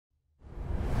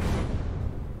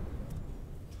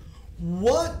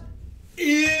What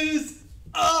is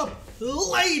up,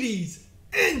 ladies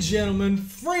and gentlemen?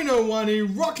 Frino1 here,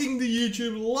 rocking the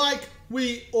YouTube like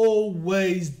we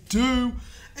always do.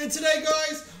 And today,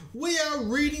 guys, we are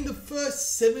reading the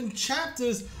first 7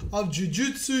 chapters of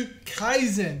Jujutsu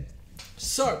Kaisen.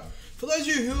 So, for those of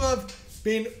you who have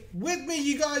been with me,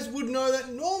 you guys would know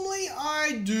that normally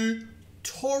I do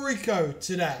Toriko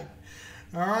today.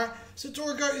 Alright, so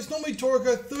Toriko is normally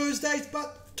Toriko Thursdays,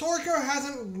 but Toriko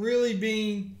hasn't really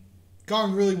been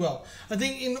going really well. I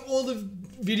think in all the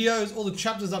videos, all the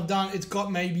chapters I've done, it's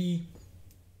got maybe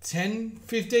 10,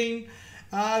 15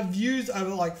 views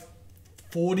over like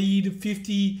 40 to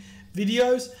 50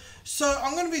 videos. So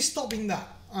I'm going to be stopping that.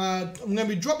 I'm going to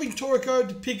be dropping Toriko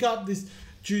to pick up this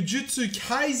Jujutsu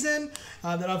Kaisen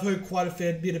that I've heard quite a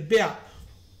fair bit about.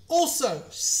 Also,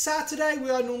 Saturday,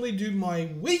 where I normally do my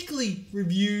weekly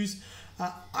reviews,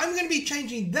 I'm going to be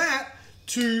changing that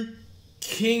to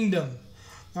Kingdom.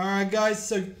 Alright guys,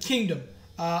 so Kingdom.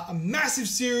 A massive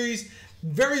series,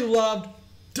 very loved,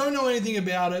 don't know anything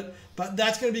about it, but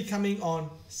that's going to be coming on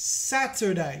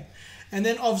Saturday. And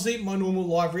then obviously my normal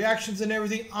live reactions and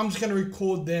everything, I'm just going to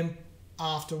record them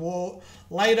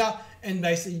later, and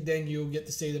basically then you'll get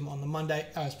to see them on the Monday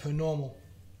as per normal.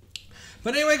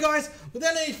 But anyway, guys,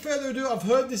 without any further ado, I've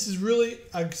heard this is really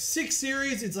a sick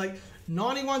series. It's like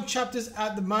 91 chapters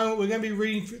at the moment. We're going to be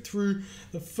reading through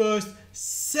the first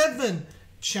 7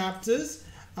 chapters.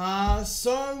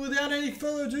 So without any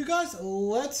further ado, guys,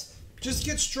 let's just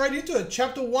get straight into it.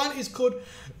 Chapter 1 is called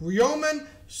Ryomen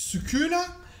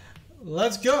Sukuna.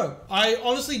 Let's go. I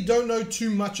honestly don't know too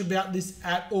much about this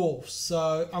at all.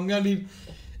 So I'm going to be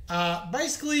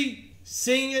basically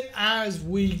seeing it as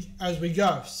we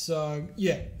go. So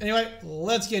yeah, anyway,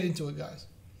 let's get into it, guys.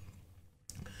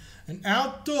 An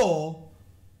outdoor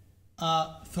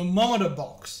thermometer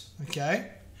box.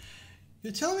 Okay,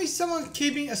 you're telling me someone's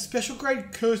keeping a special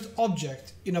grade cursed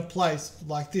object in a place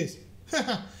like this.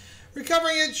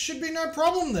 Recovering it should be no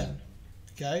problem then.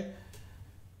 Okay,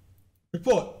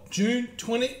 report June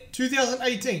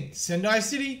 2018, Sendai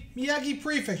City, Miyagi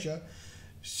Prefecture,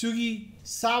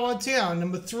 Sugisawa Town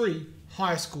Number 3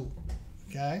 High School.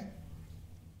 Okay,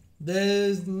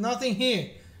 there's nothing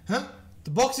here. Huh?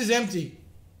 The box is empty.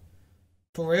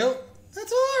 For real?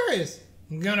 That's hilarious.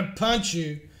 I'm gonna punch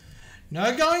you.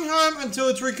 No going home until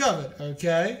it's recovered.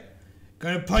 Okay,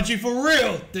 gonna punch you for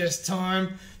real this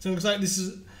time. So it looks like this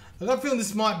is, I got a feeling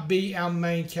this might be our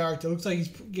main character. Looks like he's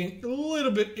getting a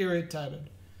little bit irritated.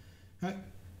 Alright,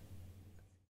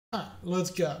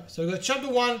 let's go. So we've got chapter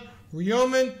 1,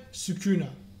 Ryomen Sukuna.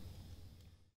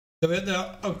 So we're at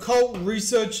the Occult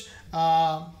Research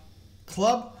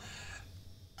Club.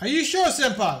 Are you sure,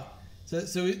 Senpai? So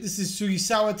this is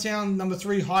Sugisawa Town Number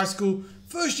 3 High School.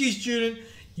 First year student,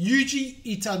 Yuuji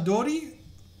Itadori.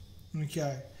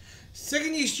 Okay.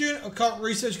 Second year student, Occult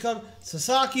Research Club,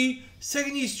 Sasaki.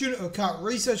 Second year student, Occult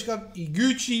Research Club,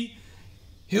 Iguchi.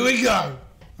 Here we go.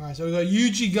 Alright, so we've got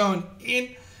Yuuji going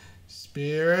in.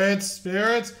 Spirits,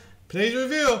 please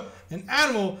reveal an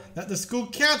animal that the school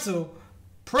council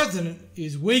president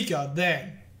is weaker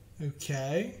than.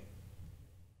 Okay.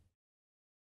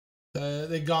 So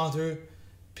they're going through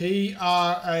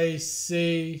P-R-A-C.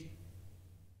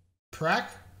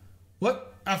 Prac?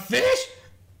 What? A fish?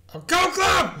 A Occult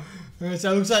Club!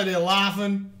 So it looks like they're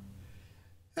laughing.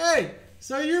 Hey,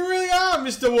 so you really are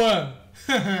Mr. Worm.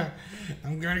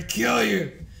 I'm gonna kill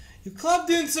you. Your club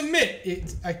didn't submit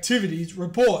its activities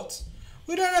reports.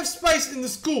 We don't have space in the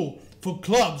school for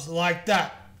clubs like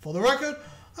that. For the record,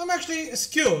 I'm actually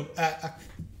skilled at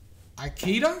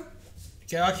Aikido.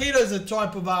 Okay, Aikido is a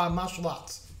type of martial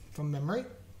arts from memory.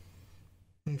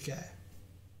 Okay.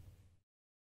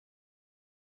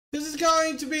 This is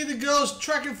going to be the girls'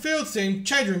 track and field team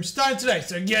change room starting today,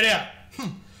 so get out.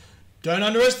 Don't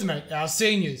underestimate our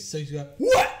seniors. So you go,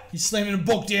 what? He's slamming a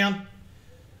book down.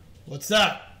 What's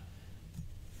that?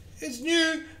 It's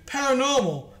new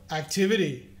paranormal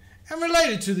activity and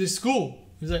related to this school.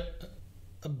 He's like,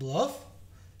 a bluff?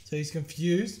 So he's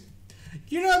confused.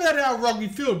 You know about our rugby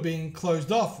field being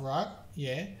closed off, right?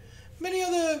 Yeah. Many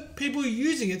other people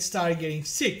using it started getting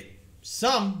sick.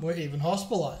 Some were even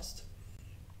hospitalized.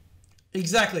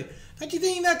 Exactly. Don't you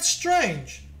think that's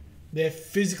strange? They're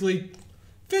physically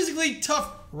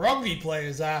tough rugby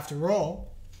players after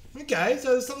all. Okay,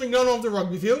 so there's something going on with the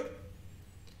rugby field.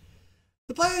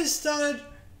 The players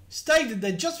stated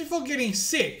that just before getting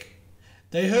sick,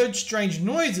 they heard strange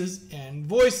noises and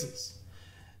voices.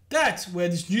 That's where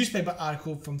this newspaper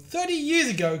article from 30 years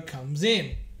ago comes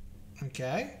in.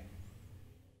 Okay.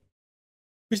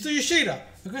 Mr. Yoshida,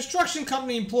 a construction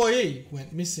company employee,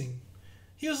 went missing.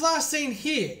 He was last seen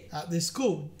here at this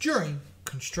school during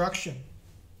construction.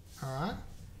 Alright?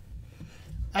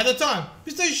 At the time,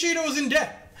 Mr. Yoshida was in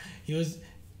debt. He was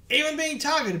even being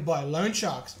targeted by loan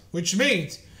sharks, which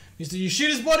means Mr.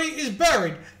 Yoshida's body is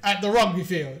buried at the rugby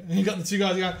field. And you got the two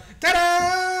guys going,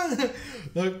 ta-da!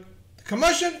 The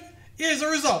commotion is a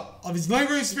result of his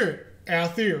lingering spirit, our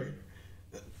theory.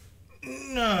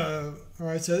 No.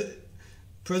 Alright, so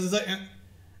President,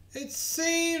 it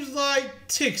seems like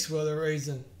ticks were the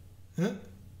reason. Huh?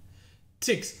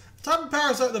 Ticks. The type of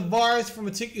parasite, the virus from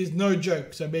a tick, is no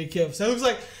joke, so be careful. So it looks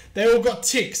like they all got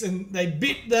ticks and they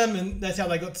bit them and that's how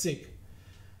they got sick.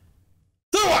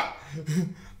 So what?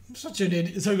 I'm such an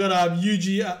idiot. So we got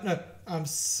Yuuji,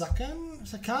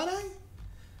 Sakane?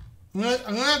 I'm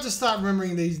gonna have to start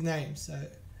remembering these names. So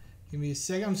give me a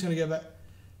second. I'm just gonna go back.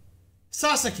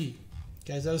 Sasaki.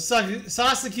 Okay, so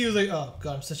Sasaki was like, oh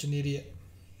god, I'm such an idiot.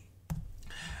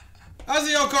 As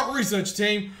the Occult Research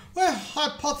team, we're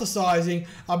hypothesizing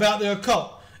about the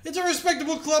occult. It's a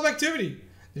respectable club activity.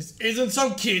 This isn't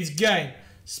some kid's game.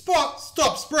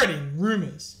 Stop spreading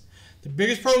rumors. The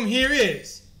biggest problem here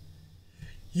is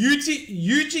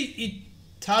Yuuji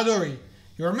Itadori.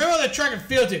 You remember the track and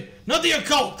field team, not the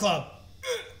occult club.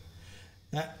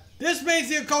 Now, this means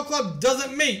the occult club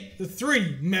doesn't meet the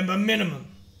 3-member minimum.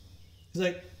 He's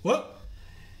like, what?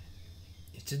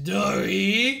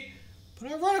 Itadori?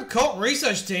 But I run a occult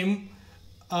research team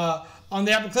on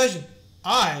the application.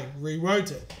 I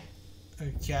rewrote it.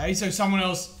 Okay, so someone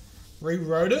else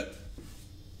rewrote it.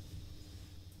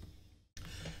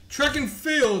 Track and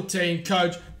field team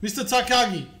coach, Mr.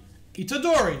 Takagi.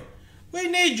 Itadori, we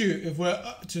need you if we're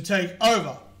to take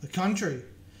over the country.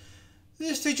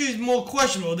 This teacher is more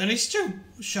questionable than his student.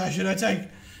 What shot should I take?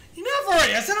 Enough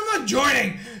already, I said I'm not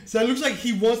joining. So it looks like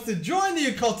he wants to join the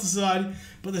occult society,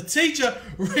 but the teacher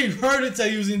rewrote it so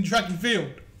he was in track and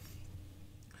field.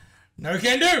 No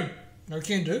can do. No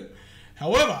can do.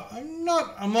 However, I'm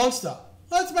not a monster.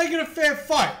 Let's make it a fair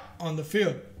fight on the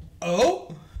field.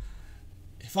 Oh?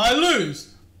 If I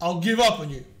lose, I'll give up on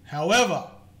you. However,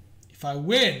 if I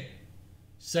win,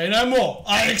 say no more.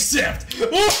 I accept.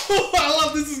 Oh, I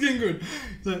love this. Is getting good.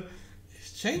 So,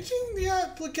 is changing the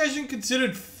application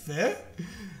considered fair?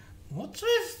 What's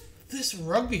with this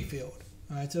rugby field?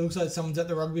 Alright, so it looks like someone's at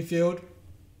the rugby field.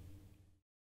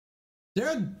 Is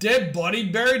there a dead body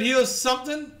buried here or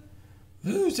something?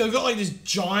 Ooh, so we've got like this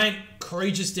giant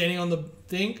creature standing on the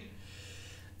thing.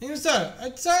 And so,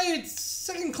 I'd say it's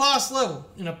second class level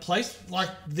in a place like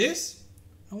this.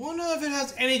 I wonder if it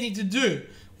has anything to do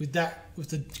with that, with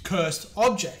the cursed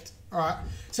object. Alright,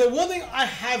 so one thing I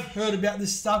have heard about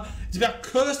this stuff is about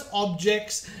cursed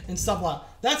objects and stuff like that.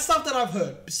 That's stuff that I've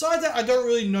heard. Besides that, I don't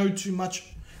really know too much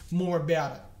more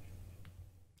about it.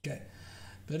 Okay,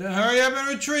 better hurry up and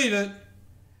retrieve it.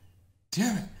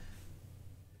 Damn it.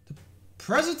 The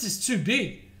presence is too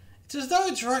big. It's as though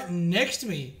it's right next to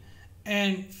me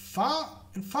and far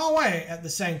away at the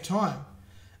same time.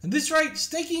 At this rate,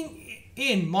 sneaking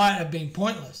in might have been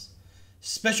pointless.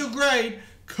 Special grade,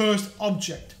 cursed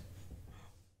object.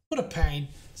 What a pain.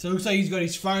 So it looks like he's got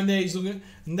his phone there, he's looking,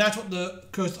 and that's what the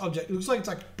cursed object, it looks like it's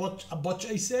like a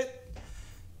bocce set.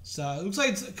 So it looks like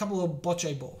it's a couple of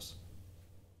bocce balls.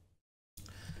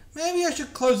 Maybe I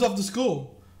should close off the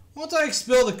school. Once I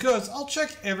expel the curse, I'll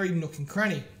check every nook and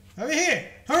cranny. Over here,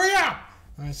 hurry up!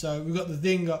 Alright, so we've got the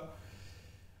thing.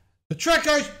 The track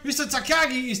coach, Mr.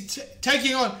 Takagi, is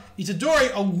taking on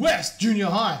Itadori of West Junior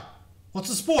High. What's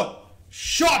the sport?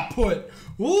 Shot put.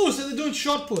 Ooh, so they're doing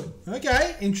shot put.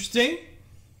 Okay, interesting.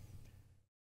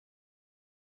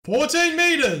 14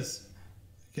 meters.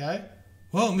 Okay.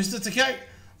 Well, Mr.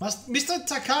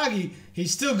 Takagi,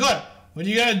 he's still got it. What are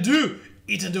you gonna do,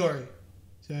 Itadori?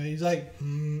 So he's like,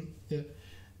 yeah.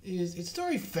 Is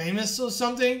Itadori famous or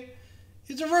something?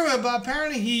 It's a rumor, but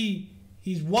apparently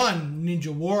he's one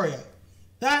ninja warrior.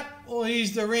 That, or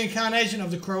he's the reincarnation of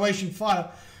the Croatian fighter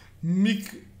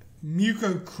Muko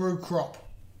Krokrap.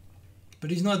 But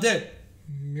he's not dead.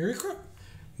 Miko?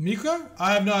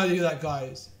 I have no idea who that guy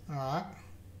is. Alright.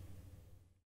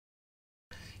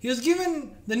 He was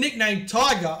given the nickname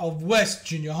Tiger of West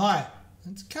Junior High.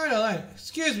 It's kind of lame.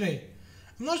 Excuse me.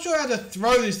 I'm not sure how to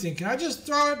throw this thing. Can I just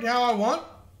throw it how I want?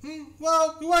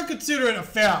 Well, we won't consider it a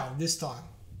foul this time.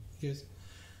 Because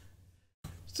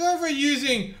sorry for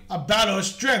using a battle of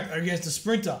strength against a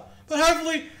sprinter. But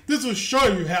hopefully this will show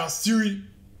you how serious.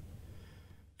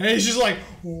 And he's just like,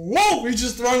 whoa! He's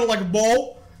just throwing it like a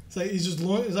ball. So he's just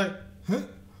like, huh?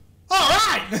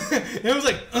 Alright! And it was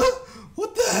like, huh?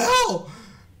 What the hell?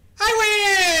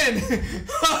 I win!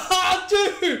 Oh,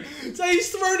 dude! So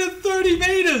he's thrown it 30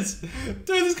 meters! Dude,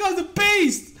 this guy's a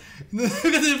beast! Because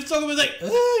the song was like,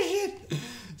 oh shit.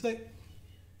 It's like,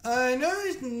 I know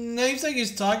his namesake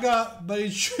is Tiger, but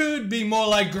it should be more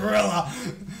like Gorilla.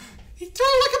 He threw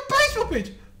it like a baseball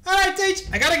pitch. Alright, Teach,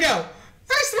 I gotta go.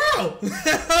 Nice throw.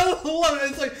 I love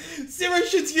it. It's like zero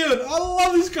shit's given. I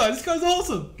love this guy. This guy's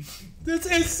awesome. This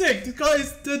is sick. This guy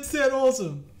is dead set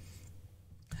awesome.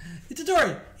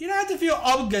 Itadori, you don't have to feel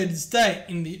obligated to stay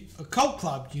in the Occult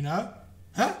Club, you know?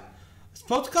 Huh? A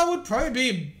sports club would probably be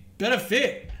a better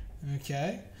fit.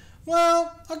 Okay.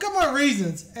 Well, I've got my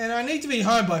reasons, and I need to be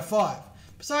home by 5.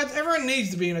 Besides, everyone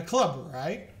needs to be in a club,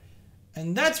 right?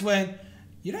 And that's when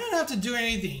you don't have to do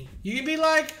anything. You can be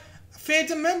like a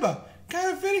phantom member.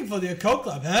 Kind of fitting for the Occult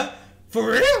Club, huh?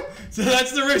 For real? So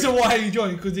that's the reason why you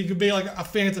joined, because you could be like a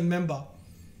phantom member.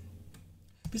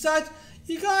 Besides,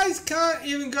 you guys can't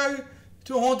even go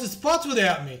to haunted spots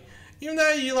without me. Even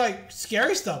though you like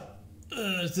scary stuff.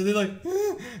 So they're like,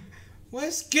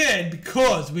 we're scared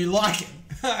because we like it.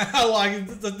 I like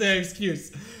it. That's their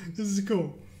excuse. This is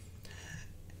cool.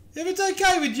 If it's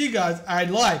okay with you guys,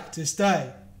 I'd like to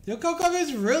stay. The Occult Club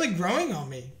is really growing on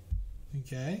me.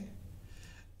 Okay.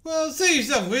 Well, see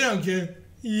yourself. We don't care.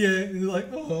 Yeah. And they're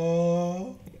like,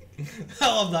 oh. I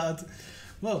love that.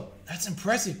 Well, that's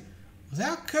impressive.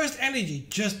 Without cursed energy,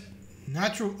 just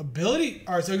natural ability.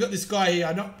 Alright, so we got this guy here.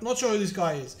 I'm not sure who this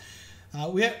guy is.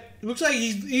 It looks like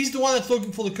he's the one that's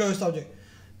looking for the cursed object.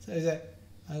 So he's like,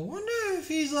 I wonder if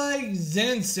he's like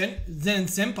Zen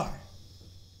Senpai.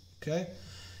 Okay.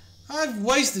 I've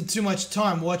wasted too much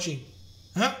time watching.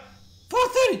 Huh?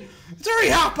 4:30. It's already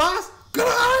half past.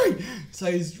 Gotta hurry. So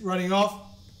he's running off.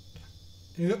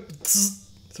 So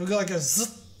we got like a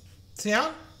zzz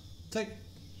sound. It's like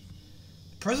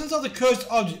presence of the cursed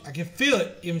object. I can feel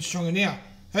it even stronger now.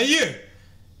 Hey you!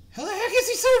 How the heck is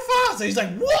he so fast? So he's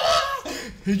like,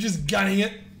 what? He's just gunning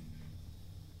it.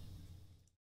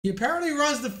 He apparently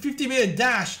runs the 50-meter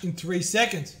dash in 3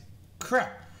 seconds.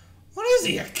 Crap. What is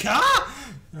he, a car?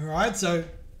 Alright, so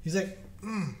he's like,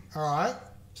 alright.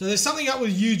 So there's something up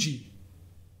with Yuuji.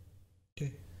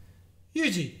 Okay.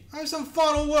 Yuuji, I have some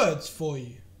final words for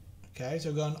you. Okay, so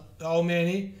we're going, the old man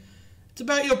here. It's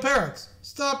about your parents.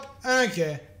 Stop, I don't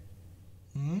care.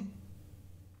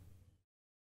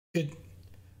 Good.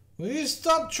 Will you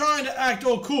stop trying to act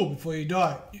all cool before you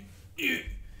die?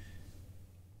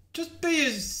 Just be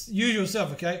as usual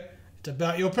self, okay? It's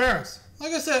about your parents.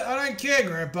 Like I said, I don't care,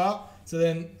 Grandpa. So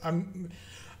then, a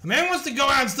man wants to go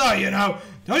out and start, you know.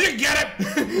 Don't you get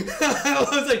it? I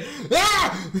was like,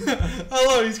 ah! I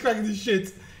love it. He's cracking the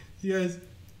shit. He goes,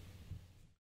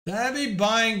 don't be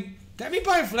buying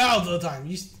flowers all the time.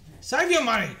 You save your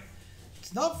money.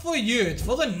 It's not for you. It's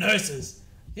for the nurses.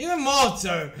 Even more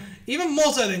so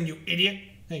than you idiot.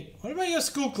 Hey, what about your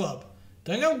school club?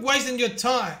 Don't go wasting your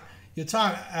time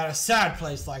at a sad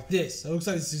place like this. It looks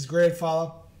like this is his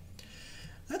grandfather.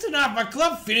 That's enough. My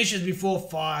club finishes before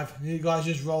 5. You guys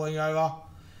just rolling over.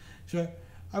 So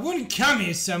I wouldn't come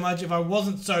here so much if I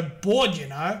wasn't so bored, you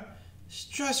know.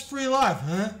 Stress-free life,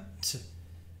 huh?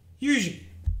 Yuuji.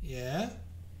 Yeah.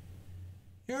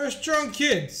 You're a strong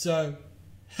kid, so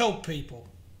help people.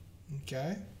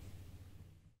 Okay.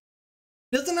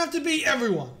 It doesn't have to be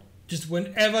everyone. Just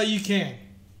whenever you can.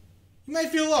 You may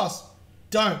feel lost.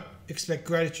 Don't expect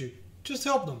gratitude. Just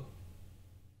help them.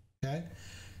 Okay?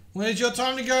 When it's your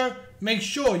time to go, make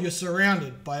sure you're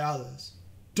surrounded by others.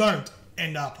 Don't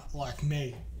end up like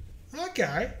me.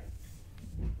 Okay.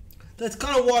 That's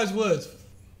kind of wise words.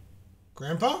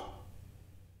 Grandpa?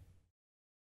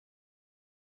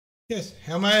 Yes,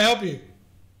 how may I help you?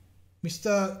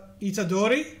 Mr.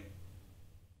 Itadori?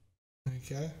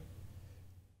 Okay.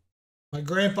 My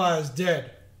grandpa is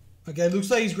dead. Okay, looks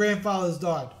like his grandfather's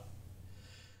died.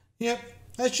 Yep,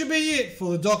 that should be it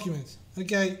for the documents.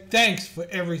 Okay, thanks for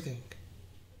everything.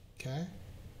 Okay.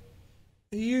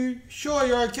 Are you sure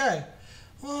you're okay?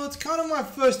 Well, it's kind of my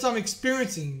first time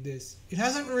experiencing this. It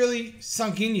hasn't really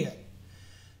sunk in yet.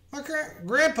 My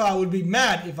grandpa would be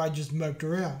mad if I just moped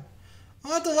around.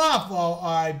 I'll have to laugh while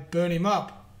I burn him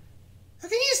up. How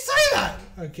can you say that?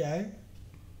 Okay.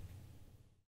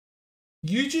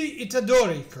 Yuuji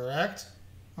Itadori, correct?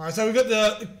 Alright, so we got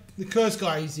the curse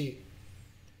guy, he's here.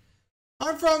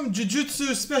 I'm from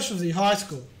Jujutsu Specialty High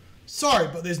School. Sorry,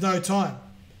 but there's no time.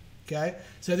 Okay,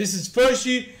 so this is first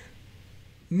year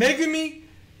Megumi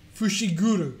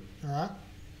Fushiguro. Alright.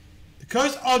 The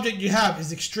cursed object you have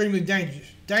is extremely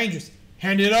dangerous.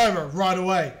 Hand it over right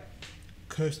away.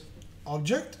 Cursed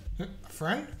object? A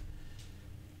friend?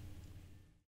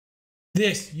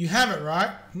 This, you have it,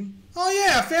 right? Oh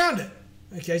yeah, I found it.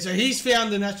 Okay, so he's found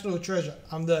the national treasure.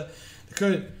 I'm the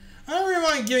code. I don't really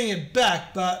mind giving it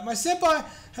back, but my senpai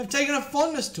have taken a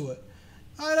fondness to it.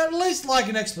 I'd at least like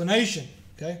an explanation,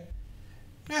 okay?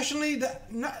 Nationally, the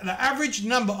average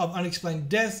number of unexplained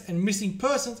deaths and missing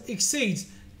persons exceeds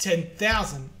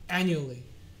 10,000 annually,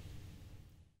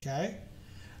 okay?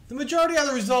 The majority are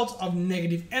the results of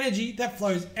negative energy that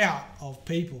flows out of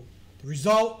people. The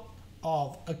result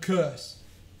of a curse.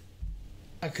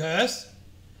 A curse?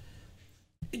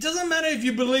 It doesn't matter if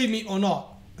you believe me or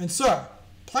not. And so,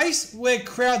 place where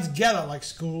crowds gather like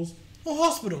schools or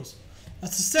hospitals are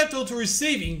susceptible to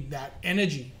receiving that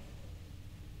energy.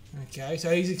 Okay,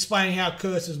 so he's explaining how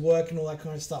curses work and all that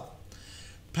kind of stuff.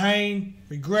 Pain,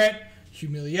 regret,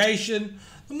 humiliation.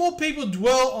 The more people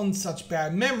dwell on such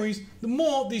bad memories, the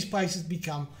more these places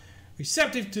become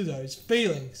receptive to those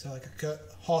feelings. So like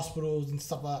hospitals and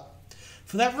stuff like that.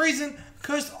 For that reason, a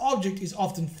cursed object is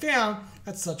often found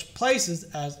at such places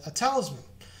as a talisman.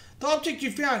 The object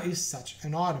you found is such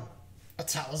an item. A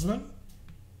talisman?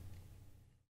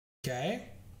 Okay.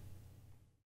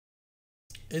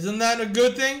 Isn't that a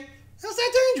good thing? How's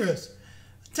that dangerous?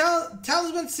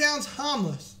 Talisman sounds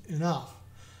harmless enough.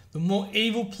 The more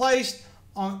evil placed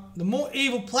on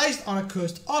a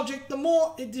cursed object, the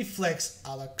more it deflects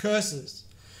other curses.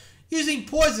 Using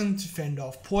poison to fend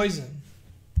off poison.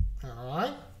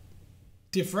 Alright.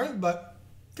 Different, but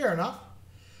fair enough.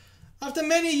 After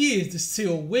many years, the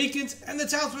seal weakens and the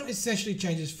talisman essentially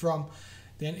changes from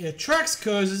then it attracts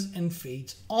curses and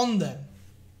feeds on them.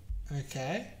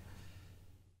 Okay.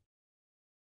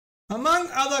 Among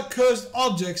other cursed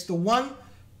objects, the one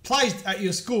placed at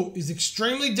your school is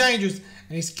extremely dangerous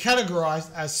and is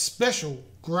categorized as special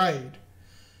grade.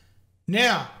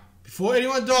 Now, before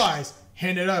anyone dies,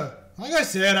 hand it over. Like I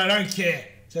said, I don't care.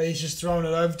 So he's just throwing it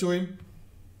over to him.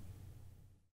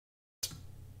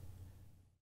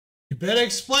 You better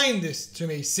explain this to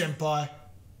me, senpai.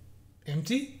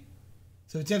 Empty?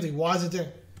 So it's empty. Why is it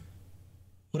there?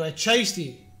 What I chased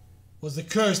here was the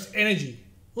cursed energy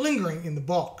lingering in the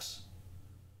box.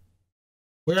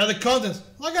 Where are the contents?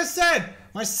 Like I said,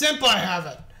 my senpai have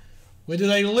it. Where do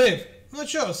they live? I'm not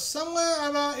sure. Somewhere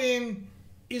over in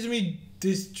Izumi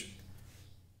district.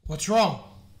 What's wrong?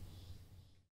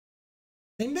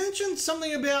 They mentioned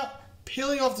something about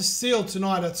peeling off the seal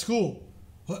tonight at school.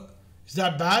 What? Is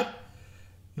that bad?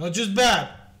 Not just bad.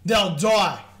 They'll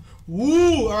die.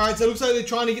 Woo! Alright, so it looks like they're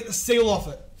trying to get the seal off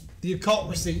it. The occult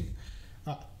receipt.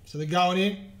 Alright, so they're going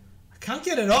in. I can't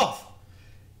get it off.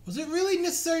 Was it really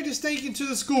necessary to sneak into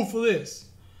the school for this?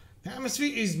 The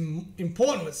atmosphere is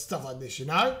important with stuff like this, you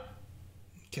know?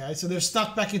 Okay, so they've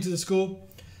snuck back into the school.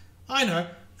 I know,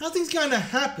 nothing's going to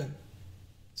happen.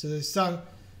 So they're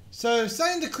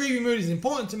saying the creepy mood is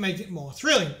important to make it more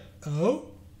thrilling. Oh?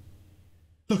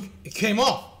 Look, it came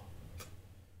off.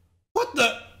 What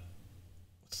the?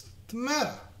 What's the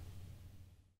matter?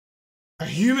 A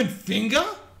human finger?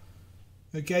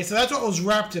 Okay, so that's what was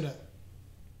wrapped in it.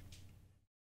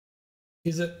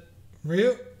 Is it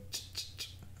real?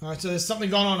 Alright, so there's something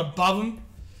going on above them.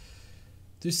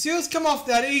 Do seals come off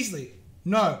that easily?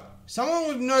 No. Someone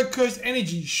with no cursed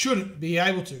energy shouldn't be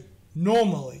able to.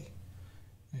 Normally.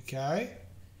 Okay.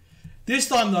 This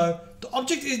time though, the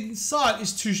object inside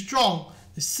is too strong.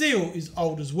 The seal is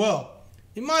old as well.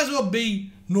 It might as well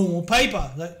be normal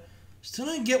paper. Still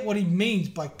don't get what he means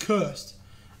by cursed.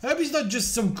 I hope he's not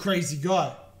just some crazy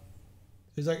guy.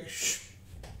 He's like, shh.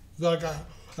 Like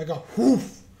a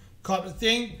whoof type of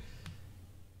thing.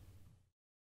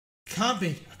 Can't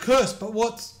be a curse, but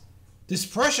what's this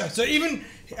pressure? So even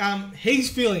he's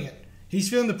feeling it. He's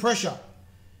feeling the pressure.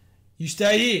 You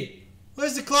stay here.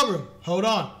 Where's the club room? Hold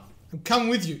on. I'm coming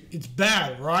with you. It's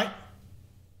bad, right?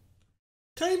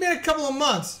 It's only been a couple of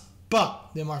months,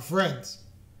 but they're my friends.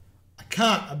 I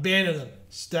can't abandon them.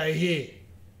 Stay here.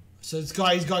 So this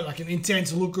guy, he's got like an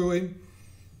intense look at him.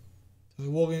 So they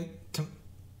walk in.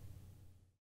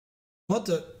 What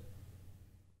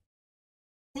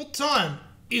time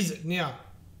is it now?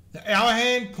 The hour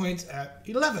hand points at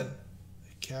 11.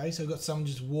 Okay, so I've got someone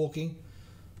just walking.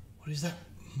 What is that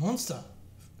monster?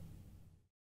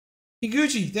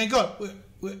 Higuchi, thank God.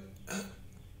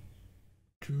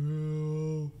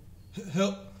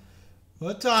 Help.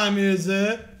 What time is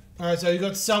it? Alright, so you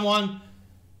got someone's,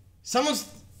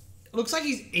 looks like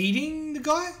he's eating the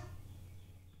guy.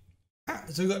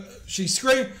 So she's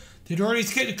screaming, they'd already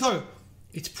escaped the club.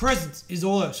 Its presence is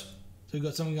all out. So you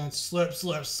got someone going slurp,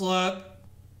 slurp, slurp.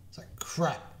 It's like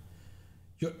crap.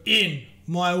 You're in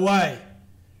my way.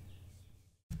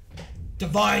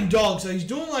 Divine dog. So he's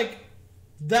doing like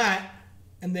that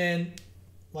and then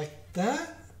like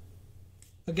that.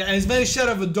 Okay, and he's made a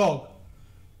shadow of a dog.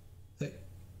 Like,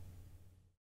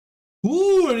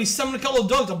 ooh, and he's summoned a couple of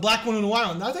dogs, a black one and a white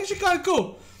one. That's actually kind of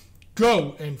cool.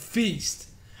 Go and feast.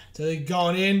 So they're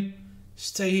going in.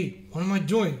 Stay here. What am I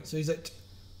doing? So he's like,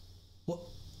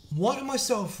 what am I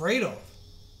so afraid of?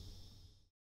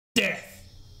 Death.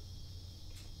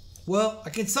 Well, I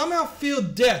can somehow feel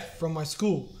death from my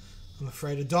school. I'm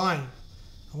afraid of dying.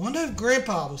 I wonder if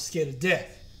Grandpa was scared of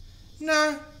death.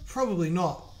 No, probably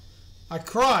not. I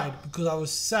cried because I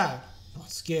was sad,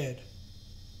 not scared.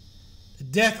 The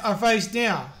death I face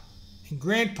now and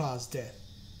Grandpa's death.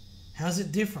 How's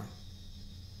it different?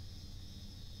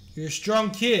 You're a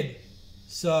strong kid,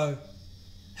 so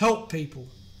help people.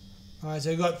 Alright, so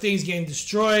we've got things getting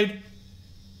destroyed.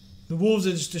 The wolves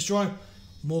are just destroying.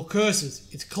 More curses.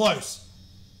 It's close.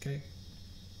 Okay.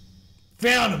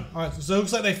 Found them. Alright, so it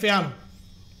looks like they found them.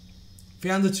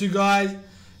 Found the two guys.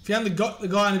 Found the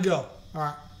guy and the girl.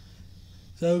 Alright.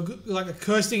 So like a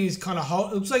curse thing is kind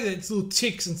of it looks like it's little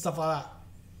ticks and stuff like that.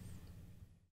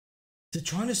 They're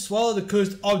trying to swallow the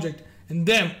cursed object and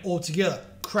them all together.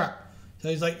 Crap. So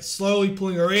he's like slowly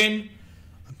pulling her in.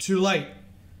 I'm too late.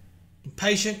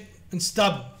 Impatient and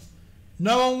stubborn.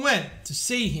 No one went to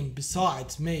see him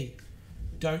besides me.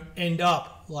 Don't end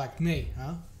up like me,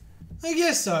 huh? I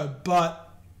guess so, but...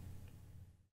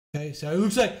 Okay, so it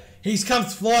looks like he's come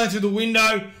flying through the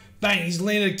window. Bang, he's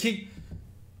landed a kick.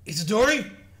 Itadori?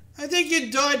 I think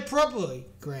you died properly,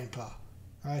 Grandpa.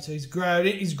 Alright, so he's grabbed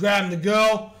it. He's grabbing the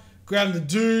girl, grabbing the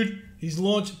dude. He's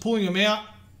pulling him out.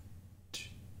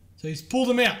 So he's pulled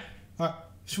him out. Alright,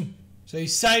 so he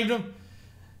saved him.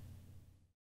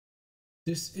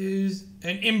 This is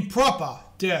an improper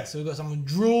death. So we've got someone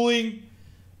drooling.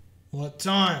 What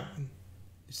time?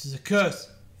 This is a curse.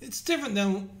 It's different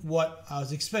than what I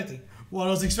was expecting. What I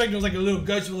was expecting was like a little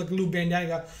ghost with like a little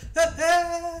bandana.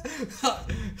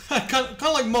 Kind of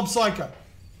like Mob Psycho.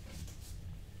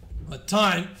 What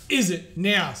time is it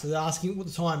now? So they're asking what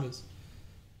the time is.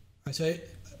 Right, so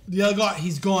the other guy,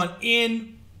 he's gone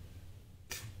in.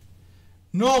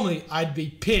 Normally, I'd be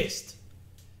pissed.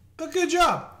 But good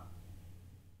job.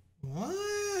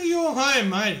 Why are you all home,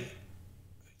 matey?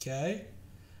 Okay.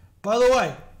 By the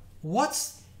way,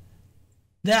 what's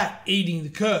that eating the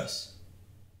curse?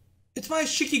 It's my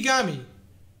Shikigami.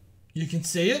 You can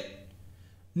see it?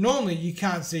 Normally, you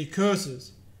can't see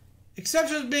curses.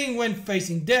 Exceptions being when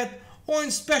facing death or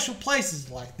in special places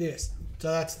like this.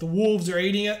 So that's the wolves are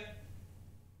eating it.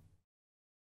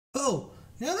 Oh,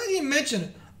 now that you mention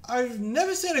it, I've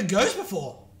never seen a ghost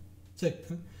before. So,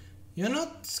 you're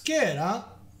not scared, huh?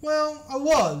 Well, I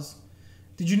was.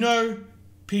 Did you know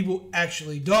people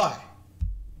actually die?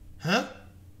 Huh?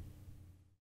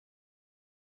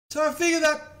 So I figured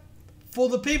that for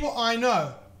the people I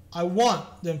know, I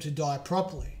want them to die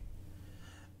properly.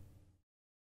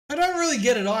 I don't really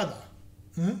get it either.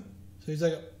 Huh? So he's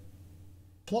like,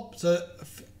 plop. So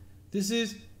this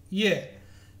is, yeah,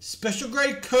 special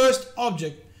grade cursed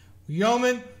object,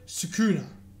 Ryomen Sukuna.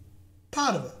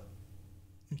 Part of it.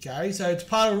 Okay, so it's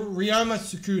part of Ryomen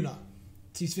Sukuna.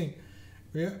 It's his thing.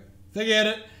 Forget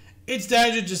it. It's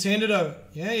dangerous, just hand it over.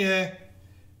 Yeah.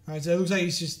 Alright, so it looks like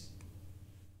he's just...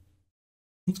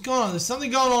 What's going on? There's something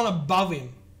going on above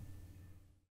him.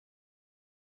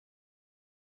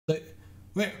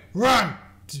 Wait, run!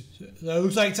 So it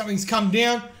looks like something's come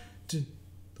down. The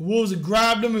wolves have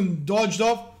grabbed him and dodged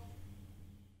off.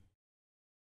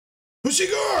 Where's she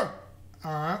go?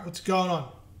 Alright, what's going on?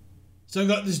 So we've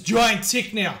got this giant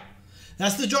tick now.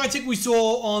 That's the giant tick we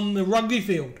saw on the rugby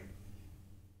field.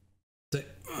 So,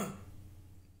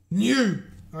 new.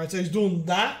 Alright, so he's doing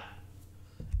that.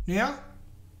 Now.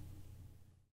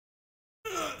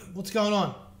 What's going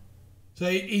on? So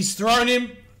he's thrown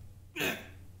him.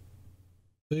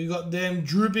 So you got them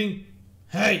drooping.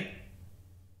 Hey.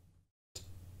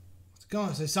 What's going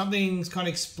on? So something's kind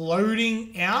of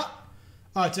exploding out.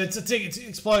 Alright, so it's a tick. It's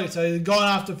exploded. So they're going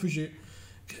after Fushu.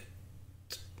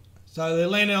 So they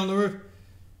landed on the roof.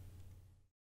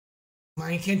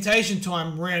 My incantation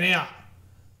time ran out.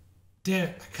 Damn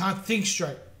it, I can't think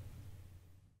straight.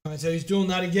 Alright, so he's doing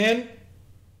that again.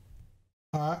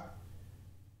 Alright.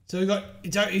 So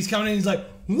he's coming in, he's like,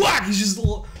 whack! He's just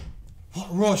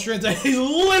raw strength. He's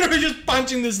literally just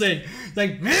punching this thing.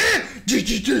 Like, man!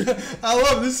 I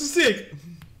love it, this is sick.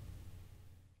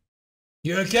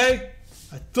 You okay?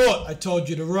 I thought I told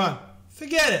you to run.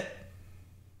 Forget it.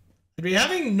 I'd be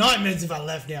having nightmares if I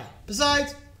left now.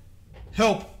 Besides,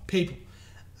 help people.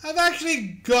 I've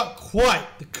actually got quite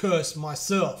the curse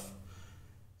myself.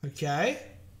 Okay?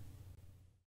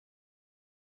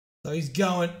 So he's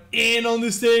going in on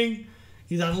this thing.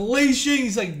 He's unleashing.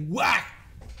 He's like, whack.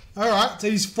 Alright, so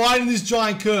he's fighting this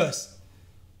giant curse.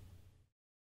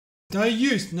 No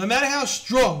use, no matter how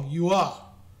strong you are.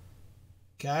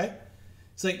 Okay?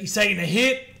 It's like he's taking a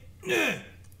hit. I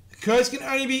curse can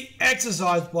only be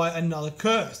exercised by another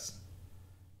curse.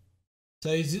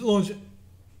 So he's launched.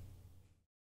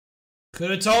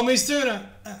 Could have told me sooner.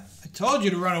 I told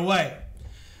you to run away.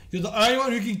 You're the only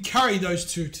one who can carry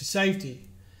those two to safety.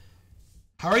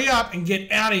 Hurry up and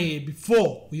get out of here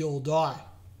before we all die.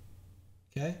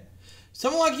 Okay?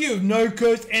 Someone like you with no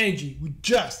cursed energy would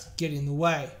just get in the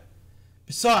way.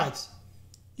 Besides,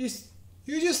 you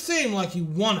just seem like you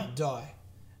want to die.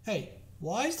 Hey,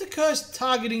 why is the curse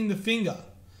targeting the finger?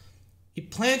 It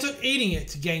plans on eating it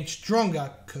to gain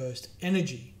stronger cursed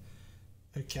energy.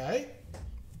 Okay?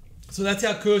 So that's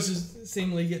how curses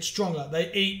seemingly get stronger.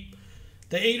 They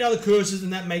eat other curses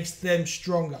and that makes them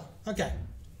stronger. Okay.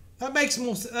 That makes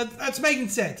more sense. That's making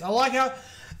sense. I like how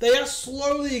they are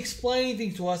slowly explaining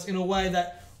things to us in a way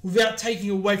that without taking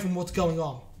away from what's going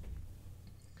on.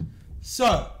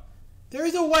 So, there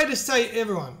is a way to save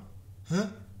everyone. Huh?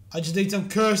 I just need some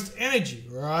cursed energy,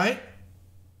 right?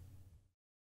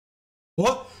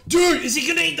 What? Dude, is he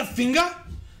gonna eat the finger?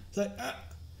 It's like,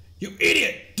 you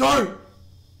idiot, don't!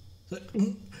 It's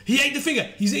like, he ate the finger.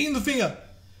 He's eating the finger.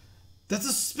 That's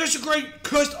a special grade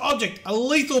cursed object, a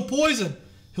lethal poison.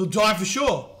 He'll die for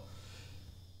sure.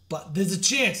 But there's a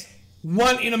chance,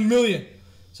 1 in a million.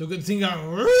 So we've got the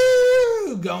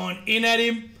thing going in at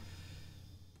him.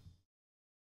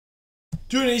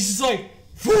 Dude, he's just like,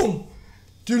 boom!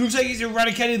 Dude, looks like he's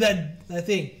eradicated that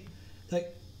thing. It's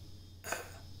like,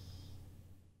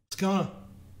 what's going on?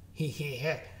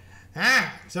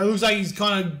 So it looks like he's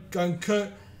kind of going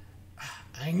curt.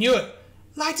 I knew it.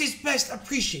 Light is best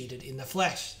appreciated in the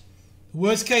flesh.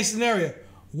 Worst case scenario,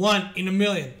 1 in a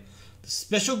million. The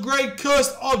special grade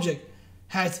cursed object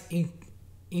has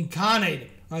incarnated.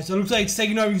 Alright, so it looks like it's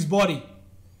taking over his body.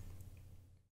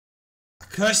 A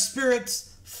cursed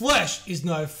spirit's flesh is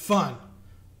no fun.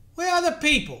 Where are the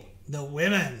people? The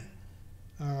women.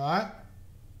 Alright.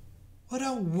 What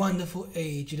a wonderful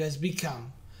age it has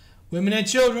become. Women and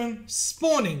children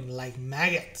spawning like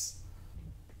maggots.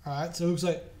 Alright, so it looks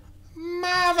like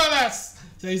marvelous.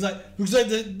 So he's like, looks like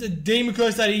the demon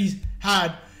curse that he's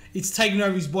had, it's taken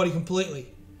over his body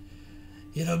completely.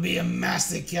 It'll be a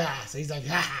massacre. So he's like,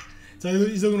 ha. So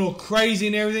he's looking all crazy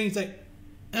and everything. He's like,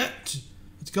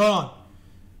 what's going on?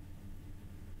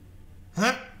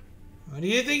 Huh? What do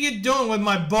you think you're doing with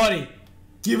my body?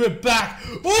 Give it back.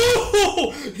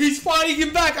 Oh, he's fighting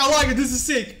him back. I like it. This is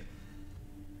sick.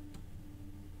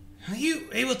 Are you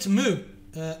able to move?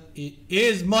 It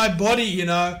is my body, you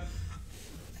know.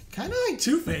 Kind of like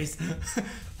Two-Face.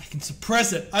 I can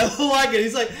suppress it. I like it.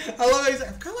 He's like, I love it. He's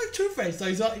like, I'm kind of like Two-Face. So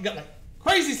he's like, he got like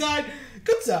crazy side,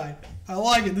 good side. I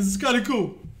like it. This is kind of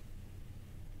cool.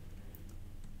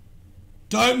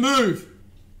 Don't move.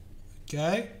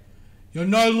 Okay. You're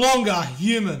no longer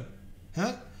human.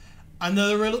 Huh? Under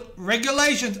the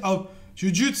regulations of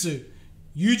Jujutsu,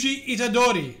 Yuuji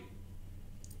Itadori,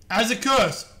 as a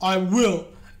curse, I will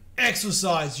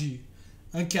exorcise you.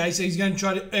 Okay, so he's going to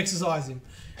try to exorcise him.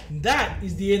 And that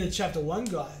is the end of chapter 1,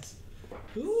 guys.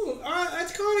 Ooh,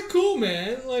 that's kind of cool,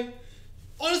 man. Like,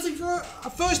 honestly, for a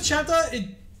first chapter,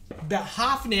 about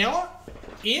half an hour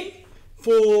in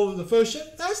for the first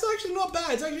chapter, that's actually not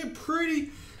bad. It's actually a pretty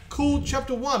cool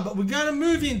chapter 1, but we're going to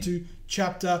move into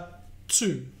chapter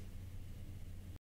 2.